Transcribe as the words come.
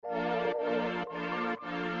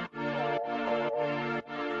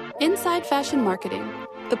Inside Fashion Marketing,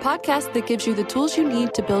 the podcast that gives you the tools you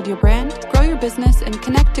need to build your brand, grow your business, and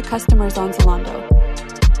connect to customers on Zalando.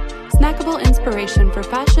 Snackable inspiration for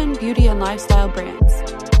fashion, beauty, and lifestyle brands.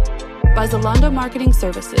 By Zalando Marketing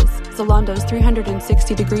Services, Zalando's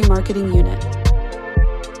 360-degree marketing unit.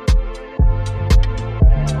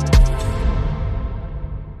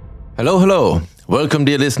 Hello. Welcome,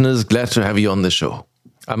 dear listeners. Glad to have you on the show.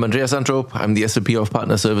 I'm Andreas Antrop. I'm the SVP of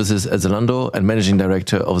Partner Services at Zalando and Managing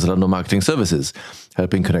Director of Zalando Marketing Services,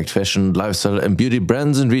 helping connect fashion, lifestyle, and beauty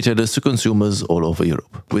brands and retailers to consumers all over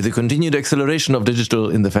Europe. With the continued acceleration of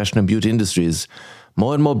digital in the fashion and beauty industries,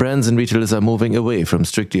 more and more brands and retailers are moving away from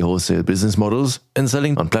strictly wholesale business models and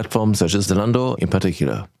selling on platforms such as Zalando in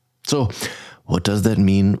particular. So, what does that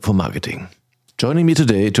mean for marketing? Joining me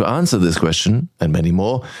today to answer this question, and many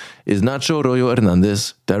more, is Nacho Royo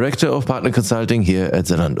Hernandez, Director of Partner Consulting here at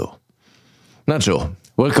Zalando. Nacho,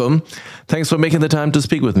 welcome. Thanks for making the time to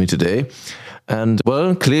speak with me today. And,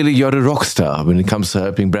 well, clearly you're a rock star when it comes to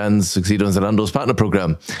helping brands succeed on Zalando's partner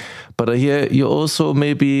program. But I hear you also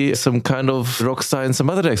maybe some kind of rock star in some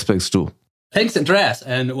other aspects too. Thanks, Andreas,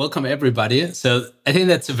 and welcome everybody. So I think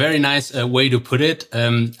that's a very nice way to put it.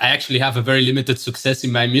 I actually have a very limited success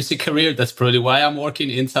in my music career. That's probably why I'm working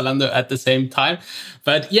in Zalando at the same time.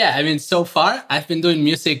 But yeah, I mean, so far I've been doing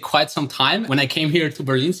music quite some time. When I came here to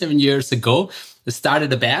Berlin 7 years ago, I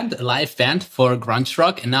started a live band for grunge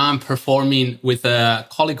rock. And now I'm performing with a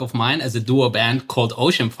colleague of mine as a duo band called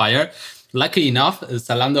Ocean Fire. Lucky enough,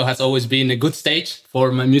 Zalando has always been a good stage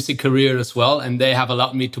for my music career as well. And they have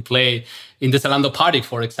allowed me to play in the Zalando party,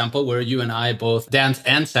 for example, where you and I both danced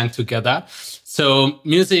and sang together. So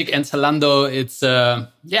music and Zalando, it's,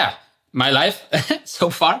 my life so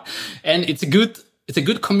far. And it's a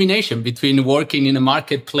good combination between working in a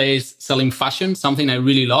marketplace, selling fashion, something I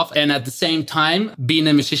really love. And at the same time, being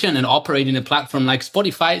a musician and operating a platform like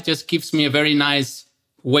Spotify just gives me a very nice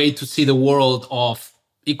way to see the world of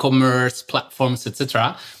e-commerce platforms,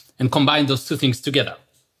 etc., and combine those two things together.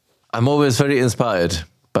 I'm always very inspired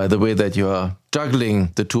by the way that you are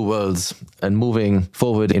juggling the two worlds and moving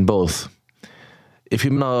forward in both. If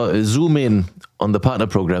you now zoom in on the partner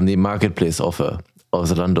program, the marketplace offer of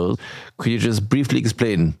Zalando, could you just briefly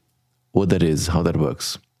explain what that is, how that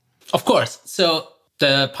works? Of course. So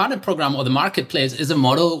the partner program or the marketplace is a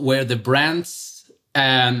model where the brands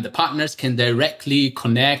and the partners can directly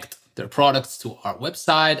connect their products to our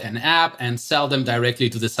website and app and sell them directly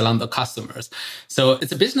to the Zalando customers. So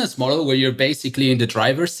it's a business model where you're basically in the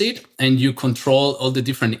driver's seat and you control all the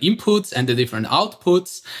different inputs and the different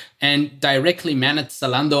outputs and directly manage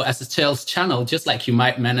Zalando as a sales channel, just like you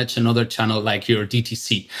might manage another channel like your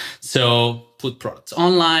DTC. So put products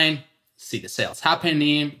online, see the sales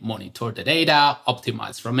happening, monitor the data,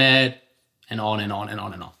 optimize from it, and on and on and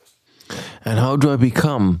on and on. And how do I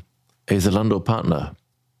become a Zalando partner?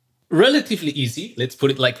 Relatively easy, let's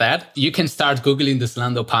put it like that. You can start Googling the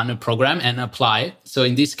Zalando Partner Program and apply. So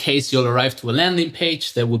in this case, you'll arrive to a landing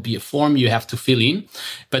page. There will be a form you have to fill in.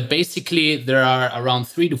 But basically, there are around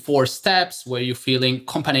 3 to 4 steps where you fill in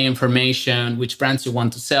company information, which brands you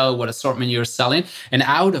want to sell, what assortment you're selling. And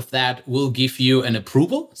out of that, we'll give you an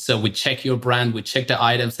approval. So we check your brand, we check the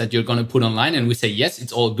items that you're going to put online, and we say, yes,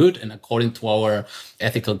 it's all good. And according to our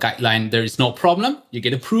ethical guideline, there is no problem. You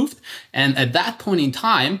get approved. And at that point in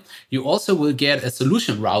time, you also will get a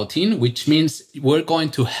solution routing, which means we're going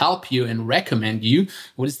to help you and recommend you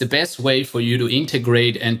what is the best way for you to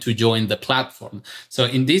integrate and to join the platform. So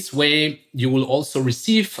in this way, you will also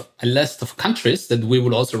receive a list of countries that we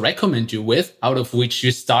will also recommend you with, out of which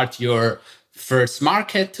you start your first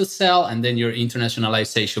market to sell and then your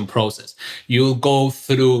internationalization process. You'll go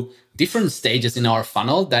through different stages in our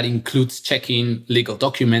funnel that includes checking legal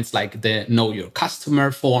documents like the Know Your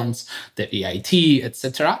Customer forms, the EIT,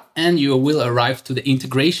 etc. And you will arrive to the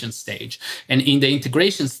integration stage. And in the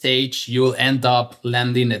integration stage, you'll end up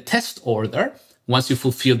landing a test order. Once you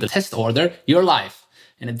fulfill the test order, you're live.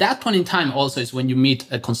 And at that point in time also is when you meet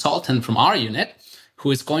a consultant from our unit who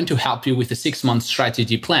is going to help you with a 6-month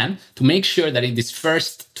strategy plan to make sure that in these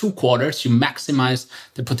first 2 quarters, you maximize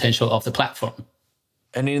the potential of the platform.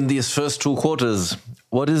 And in these first 2 quarters,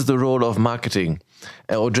 what is the role of marketing?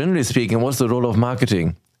 Or generally speaking, what's the role of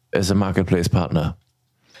marketing as a marketplace partner?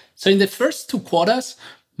 So in the first 2 quarters,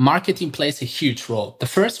 marketing plays a huge role. The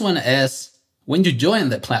first one is when you join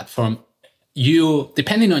the platform, you,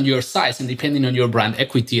 depending on your size and depending on your brand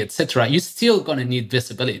equity, etc., you're still going to need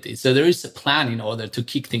visibility. So there is a plan in order to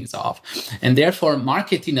kick things off. And therefore,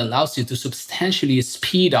 marketing allows you to substantially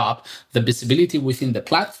speed up the visibility within the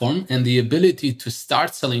platform and the ability to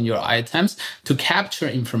start selling your items, to capture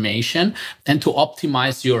information, and to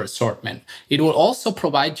optimize your assortment. It will also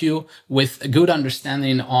provide you with a good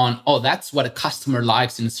understanding on, oh, that's what a customer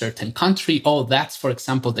likes in a certain country. Oh, that's, for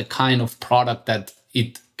example, the kind of product that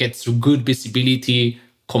it gets good visibility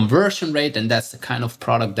conversion rate, and that's the kind of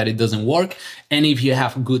product that it doesn't work. And if you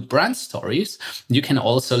have good brand stories, you can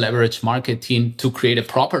also leverage marketing to create a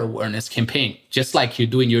proper awareness campaign. Just like you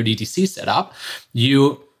do in your DTC setup,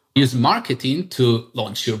 you use marketing to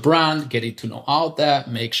launch your brand, get it to know out there,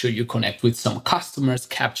 make sure you connect with some customers,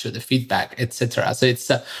 capture the feedback, etc. So it's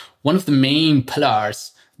one of the main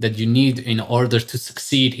pillars that you need in order to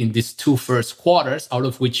succeed in these 2 first quarters, out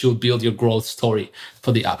of which you'll build your growth story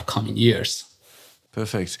for the upcoming years.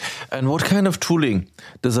 Perfect. And what kind of tooling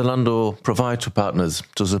does Zalando provide to partners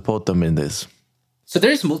to support them in this? So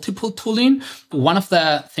there is multiple tooling. One of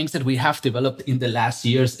the things that we have developed in the last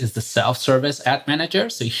years is the self-service ad manager.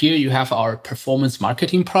 So here you have our performance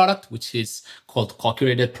marketing product, which is called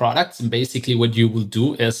co-curated products. And basically what you will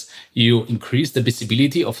do is you increase the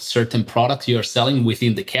visibility of a certain product you're selling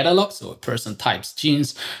within the catalog. So a person types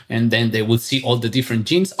jeans, and then they will see all the different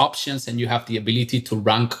jeans options, and you have the ability to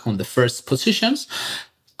rank on the first positions,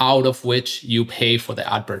 out of which you pay for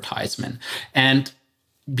the advertisement. And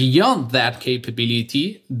beyond that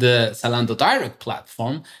capability, the Zalando Direct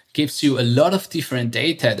platform gives you a lot of different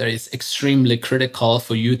data that is extremely critical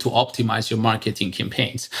for you to optimize your marketing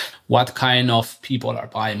campaigns. What kind of people are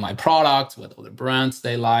buying my products, what other brands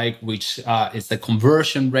they like, which is the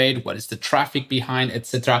conversion rate, what is the traffic behind,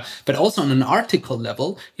 etc. But also on an article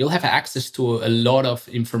level, you'll have access to a lot of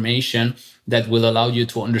information that will allow you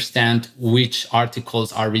to understand which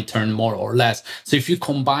articles are returned more or less. So if you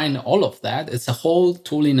combine all of that, it's a whole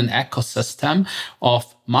tooling and ecosystem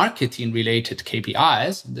of marketing related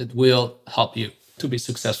KPIs that will help you to be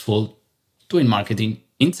successful doing marketing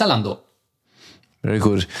in Zalando. Very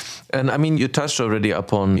good. And I mean, you touched already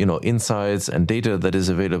upon, insights and data that is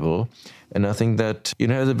available. And I think that,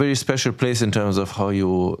 has a very special place in terms of how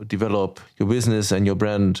you develop your business and your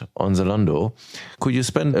brand on Zalando. Could you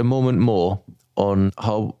spend a moment more on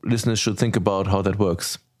how listeners should think about how that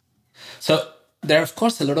works? So there are, of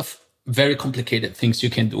course, a lot of very complicated things you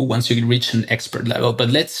can do once you reach an expert level. But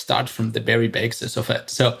let's start from the very basics of it.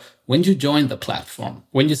 So when you join the platform,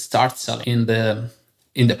 when you start selling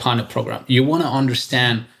in the partner program, you want to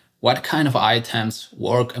understand what kind of items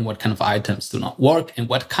work and what kind of items do not work, and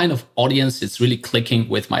what kind of audience is really clicking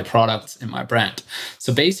with my products and my brand.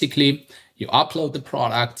 So basically, you upload the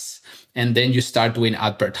products and then you start doing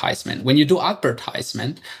advertisement. When you do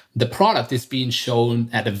advertisement, the product is being shown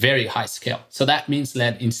at a very high scale. So that means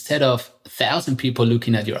that instead of 1,000 people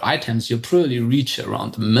looking at your items, you'll probably reach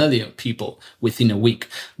around 1 million people within a week.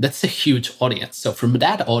 That's a huge audience. So from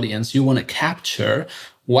that audience, you want to capture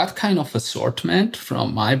what kind of assortment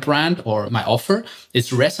from my brand or my offer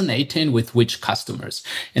is resonating with which customers.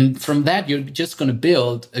 And from that, you're just going to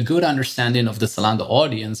build a good understanding of the Zalando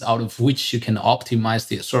audience, out of which you can optimize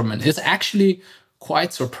the assortment. It's actually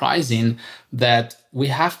quite surprising that we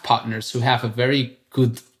have partners who have a very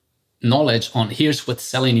good knowledge on here's what's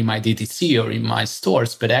selling in my DTC or in my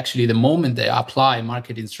stores, but actually the moment they apply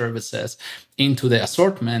marketing services into the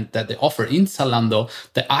assortment that they offer in Zalando,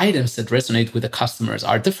 the items that resonate with the customers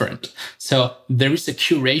are different. So there is a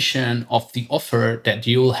curation of the offer that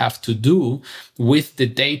you'll have to do with the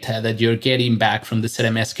data that you're getting back from the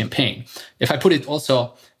ZMS campaign. If I put it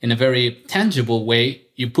also in a very tangible way,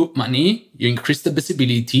 you put money, you increase the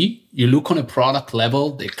visibility, you look on a product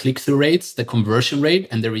level, the click-through rates, the conversion rate,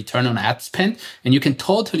 and the return on ad spend, and you can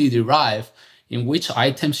totally derive in which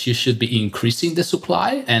items you should be increasing the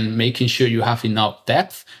supply and making sure you have enough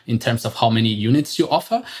depth in terms of how many units you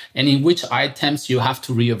offer, and in which items you have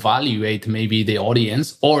to reevaluate maybe the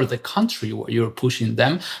audience or the country where you're pushing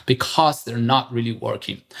them because they're not really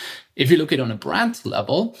working. If you look at it on a brand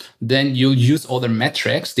level, then you'll use other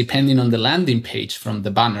metrics depending on the landing page from the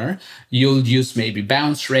banner. You'll use maybe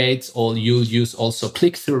bounce rates, or you'll use also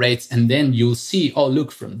click-through rates. And then you'll see, oh, look,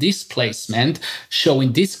 from this placement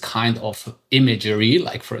showing this kind of imagery,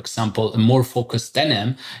 like, for example, a more focused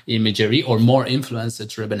denim imagery or more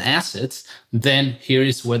influencer-driven assets, then here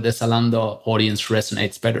is where the Zalando audience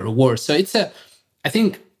resonates better or worse. So I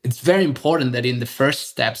think it's very important that in the first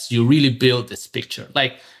steps, you really build this picture.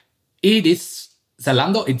 Like, it is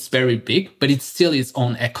Zalando, it's very big, but it's still its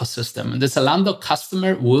own ecosystem. And the Zalando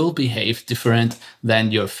customer will behave different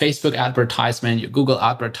than your Facebook advertisement, your Google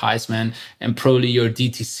advertisement, and probably your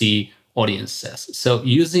DTC audiences. So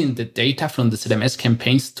using the data from the ZMS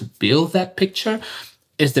campaigns to build that picture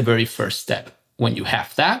is the very first step. When you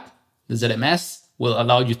have that, the ZMS will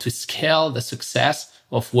allow you to scale the success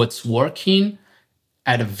of what's working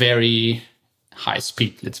at a very high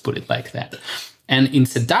speed, let's put it like that. And in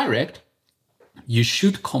ZDirect, you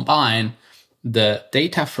should combine the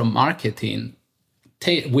data from marketing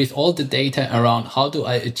with all the data around how do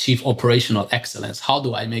I achieve operational excellence? How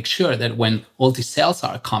do I make sure that when all the sales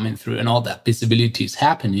are coming through and all that visibility is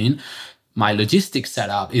happening, my logistics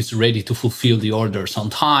setup is ready to fulfill the orders on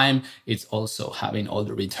time. It's also having all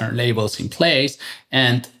the return labels in place.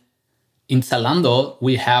 And in Zalando,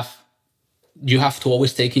 you have to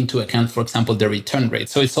always take into account, for example, the return rate.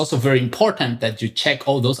 So it's also very important that you check,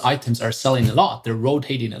 those items are selling a lot, they're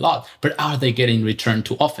rotating a lot, but are they getting returned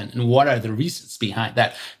too often? And what are the reasons behind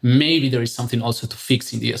that? Maybe there is something also to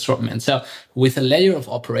fix in the assortment. So with a layer of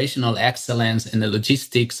operational excellence and the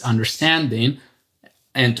logistics understanding,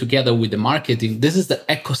 and together with the marketing, this is the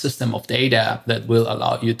ecosystem of data that will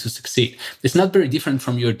allow you to succeed. It's not very different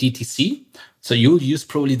from your DTC. So you'll use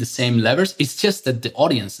probably the same levers. It's just that the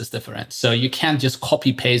audience is different. So you can't just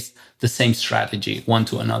copy paste the same strategy one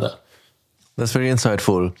to another. That's very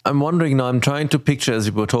insightful. I'm wondering now, I'm trying to picture as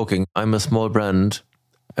you were talking, I'm a small brand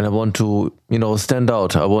and I want to, stand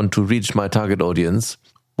out. I want to reach my target audience.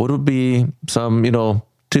 What would be some,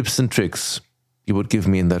 tips and tricks you would give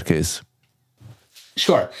me in that case?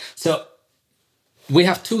 Sure. So we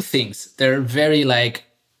have two things. They're very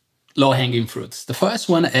low-hanging fruits. The first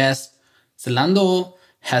one is Zalando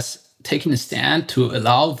has taken a stand to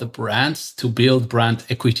allow the brands to build brand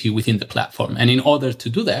equity within the platform. And in order to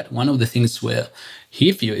do that, one of the things we'll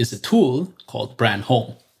give you is a tool called Brand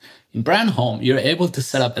Home. In Brand Home, you're able to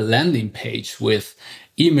set up a landing page with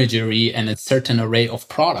imagery and a certain array of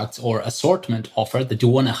products or assortment offer that you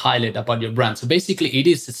want to highlight about your brand. So basically, it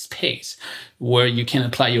is a space where you can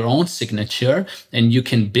apply your own signature and you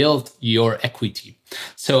can build your equity.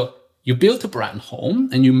 So you build a Brand Home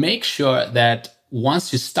and you make sure that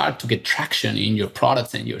once you start to get traction in your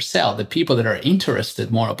products and your sale, the people that are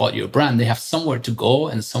interested more about your brand, they have somewhere to go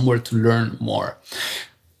and somewhere to learn more.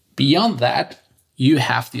 Beyond that, you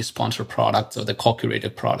have the sponsored products or the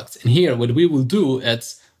co-curated products. And here, what we will do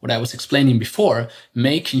is what I was explaining before,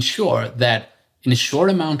 making sure that in a short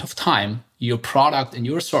amount of time, your product and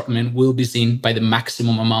your assortment will be seen by the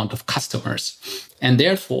maximum amount of customers. And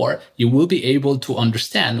therefore, you will be able to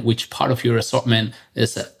understand which part of your assortment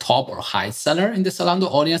is a top or high seller in the Zalando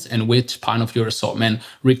audience and which part of your assortment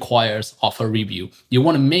requires offer review. You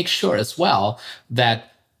want to make sure as well that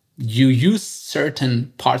you use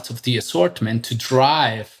certain parts of the assortment to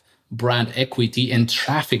drive brand equity and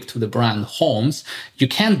traffic to the brand homes. You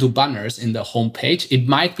can do banners in the homepage. It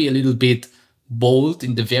might be a little bit bold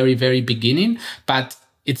in the very, very beginning, but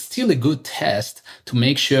it's still a good test to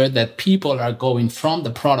make sure that people are going from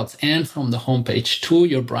the products and from the homepage to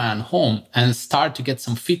your brand home and start to get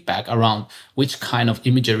some feedback around which kind of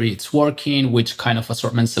imagery it's working, which kind of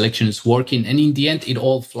assortment selection is working. And in the end, it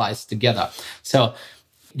all flies together. So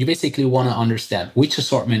you basically want to understand which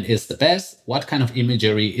assortment is the best, what kind of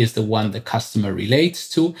imagery is the one the customer relates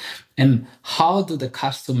to, and how do the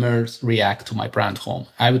customers react to my brand home.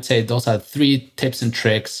 I would say those are 3 tips and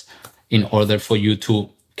tricks in order for you to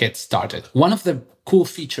get started. One of the cool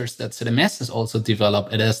features that ZMS has also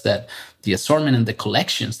developed is that the assortment and the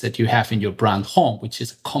collections that you have in your brand home, which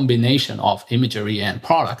is a combination of imagery and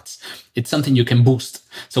products, it's something you can boost.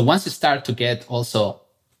 So once you start to get also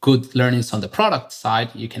good learnings on the product side,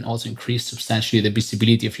 you can also increase substantially the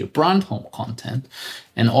visibility of your brand home content.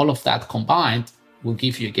 And all of that combined will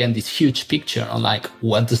give you, again, this huge picture on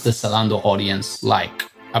what does the Zalando audience like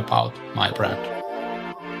about my brand.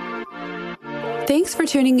 Thanks for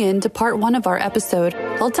tuning in to part 1 of our episode.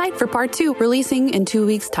 Hold tight for part 2, releasing in 2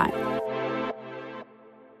 weeks' time.